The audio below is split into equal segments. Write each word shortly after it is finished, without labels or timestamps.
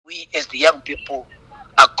we as the young people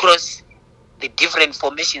across the different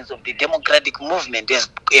formations of the democratic movement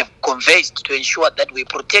have converged to ensure that we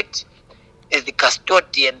protect as the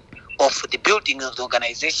custodian of the building of the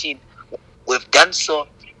organization. We've done so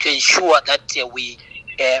to ensure that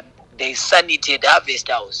there is sanity at Harvest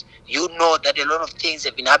House. You know that a lot of things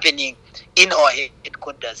have been happening in our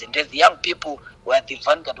headquarters, and as the young people, we are the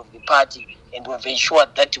vanguard of the party, and we've ensured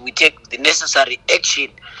that we take the necessary action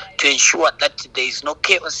to ensure that there is no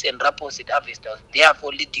chaos and rapport at Harvest House,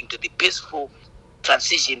 therefore leading to the peaceful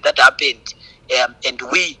transition that happened. And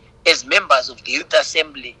we, as members of the Youth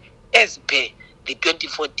Assembly, as per the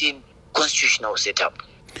 2014 constitutional setup.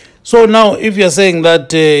 So now, if you're saying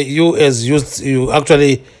that you as youth, you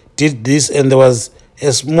actually did this and there was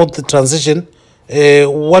a smooth transition,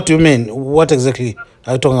 what do you mean? What exactly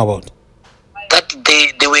are you talking about? That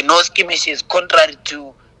there were no skirmishes, contrary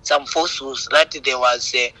to some falsehoods that there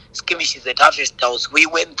was skirmishes at Harvest House. We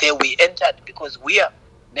went there, we entered because we are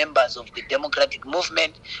members of the democratic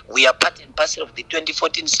movement. We are part and parcel of the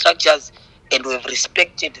 2014 structures, and we have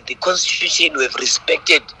respected the constitution, we have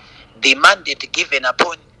respected the mandate given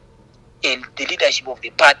upon the leadership of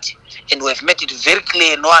the party, and we have made it very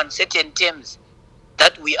clear in no uncertain terms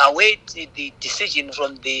that we await the decision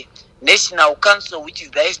from the National Council, which is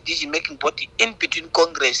the decision-making body in between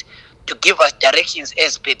Congress, to give us directions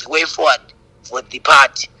as per the way forward for the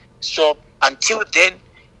party. So until then,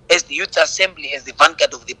 as the Youth Assembly, as the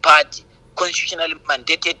vanguard of the party, constitutionally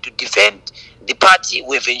mandated to defend the party,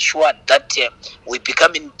 we've ensured that we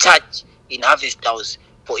become in charge in Harvest House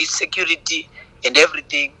for its security and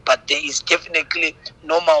everything. But there is definitely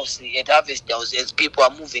normalcy at Harvest House as people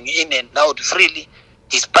are moving in and out freely,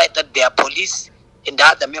 despite that there are police and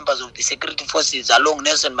other members of the security forces along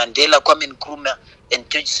Nelson Mandela, Kwame Nkrumah, and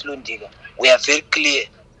George Slundiga. We are very clear.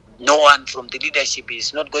 No one from the leadership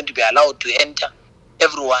is not going to be allowed to enter.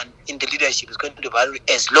 Everyone in the leadership is going to be allowed,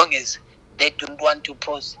 as long as they don't want to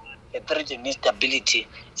pose a threat of instability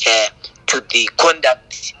to the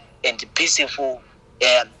conduct and peaceful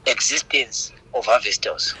existence of Harvest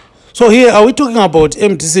House. So here, are we talking about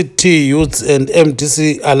MDC-T youths and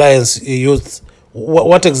MDC Alliance youths?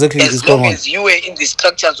 What exactly is going on? As long as you were in the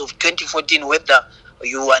structures of 2014, whether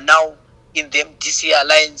you are now in the MDC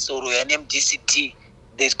Alliance or an MDC-T,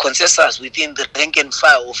 there's consensus within the rank and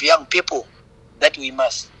file of young people that we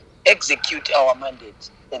must execute our mandate.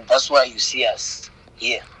 And that's why you see us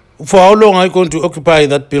here. For how long are you going to occupy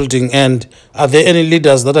that building? And are there any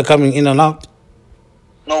leaders that are coming in and out?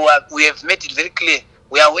 No, we have made it very clear.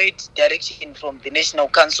 We await direction from the National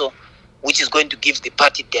Council, which is going to give the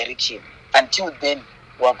party direction. Until then,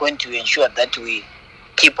 we are going to ensure that we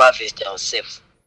keep Harvest House safe.